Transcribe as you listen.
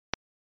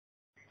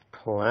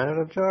Planet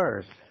of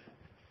Jars.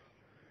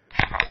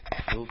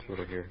 Little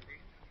tour here.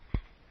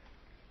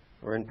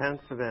 We're in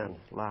Phansovan,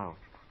 Laos.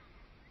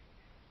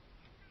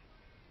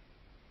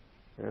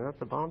 And that's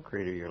the bomb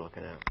crater you're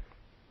looking at.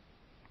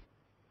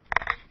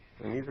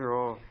 And these are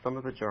all some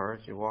of the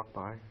jars you walk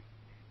by.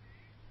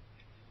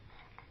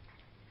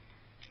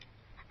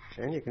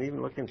 And you can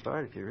even look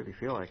inside if you really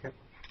feel like it.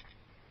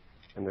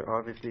 And they're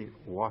obviously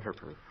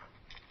waterproof.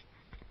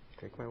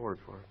 Take my word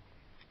for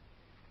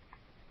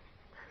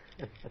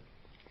it.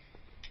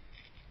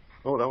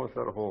 Oh, that one's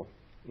got a hole.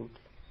 Oops.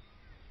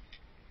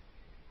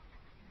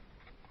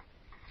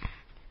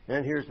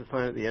 And here's the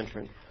sign at the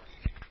entrance.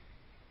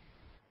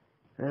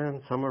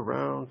 And some are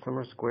round, some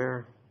are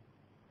square.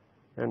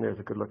 And there's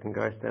a good-looking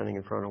guy standing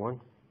in front of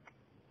one.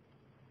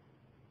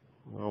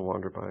 I'll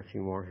wander by a few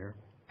more here.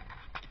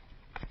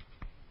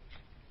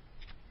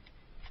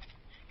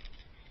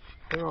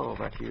 They're all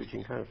that huge. You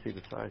can kind of see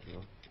the size of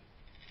them.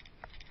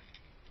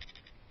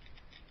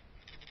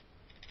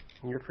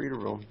 And you're free to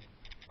roam.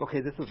 Okay,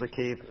 this is the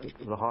cave,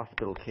 the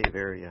hospital cave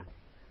area.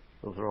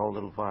 Those are all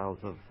little vials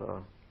of,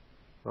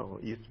 well,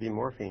 it used to be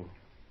morphine.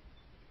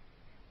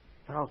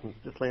 Thousands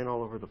just laying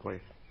all over the place.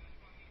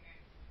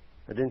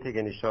 I didn't take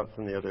any shots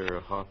from the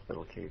other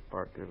hospital cave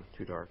part. It was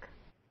too dark.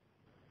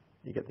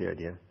 You get the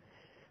idea.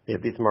 They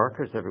have these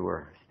markers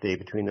everywhere. Stay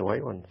between the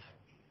white ones.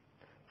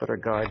 But our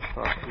guide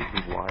thought it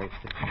would be wise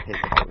to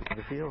take us out into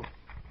the field.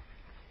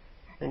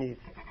 And he's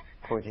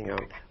pointing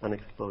out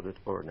unexploded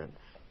ordnance.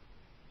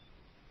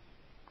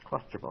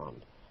 Cluster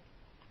bombs.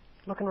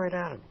 Looking right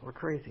at him. We're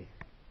crazy.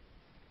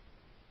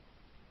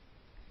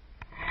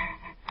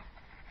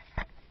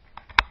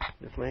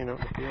 Just laying out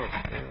in the field.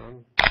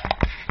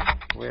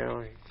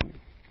 Well,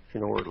 you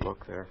know where to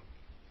look there.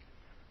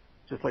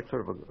 Just like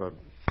sort of a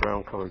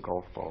brown-colored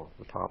golf ball.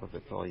 The top of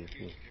it's all you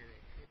see.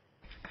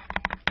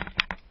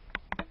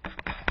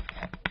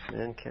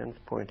 And Ken's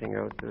pointing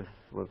out this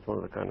was one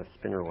of the kind of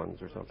spinner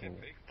ones or something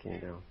that came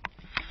down.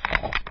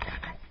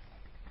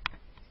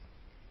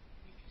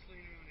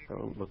 That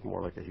one looked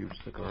more like a huge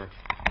cigar.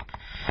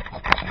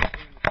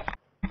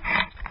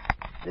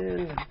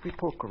 And if we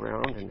poke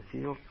around in the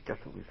field, guess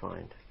what we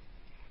find?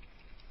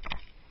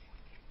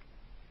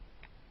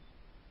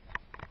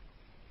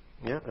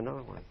 Yeah,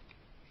 another one.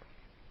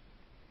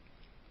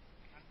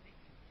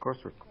 Of course,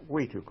 we're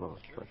way too close,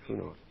 but who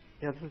knows?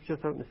 Yeah, this is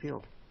just out in the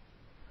field.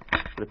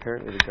 But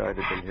apparently the guy had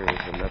been here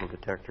with a metal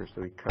detector,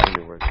 so he kind of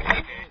knew where they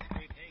were.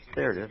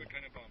 There it is.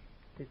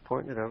 He's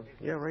pointing it out.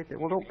 Yeah, right there.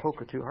 Well, don't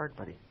poke it too hard,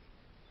 buddy.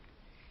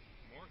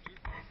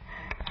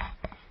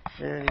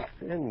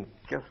 And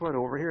guess what?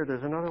 Over here,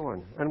 there's another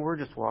one. And we're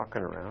just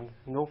walking around.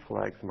 No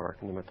flags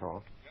marking them at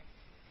all.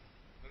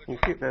 You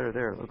can see it better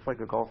there. It looks like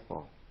a golf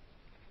ball.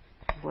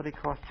 Bloody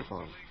cluster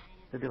bomb.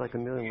 There'd be like a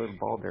million little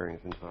ball bearings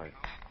inside.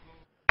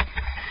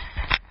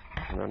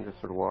 And I'm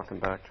just sort of walking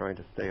back, trying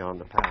to stay on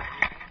the path.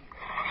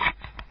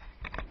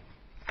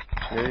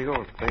 There you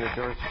go. It's Planet of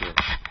Jars here.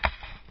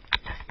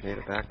 Made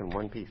it back in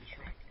one piece.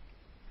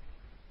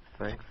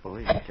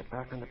 Thankfully, get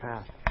back on the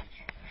path.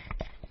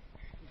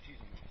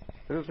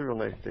 It was a real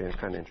nice day and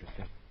kind of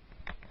interesting.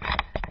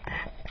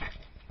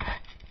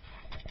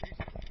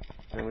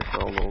 And we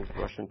saw an old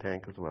Russian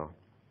tank as well.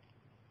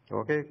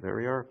 Okay, there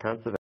we are,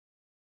 Phansovan.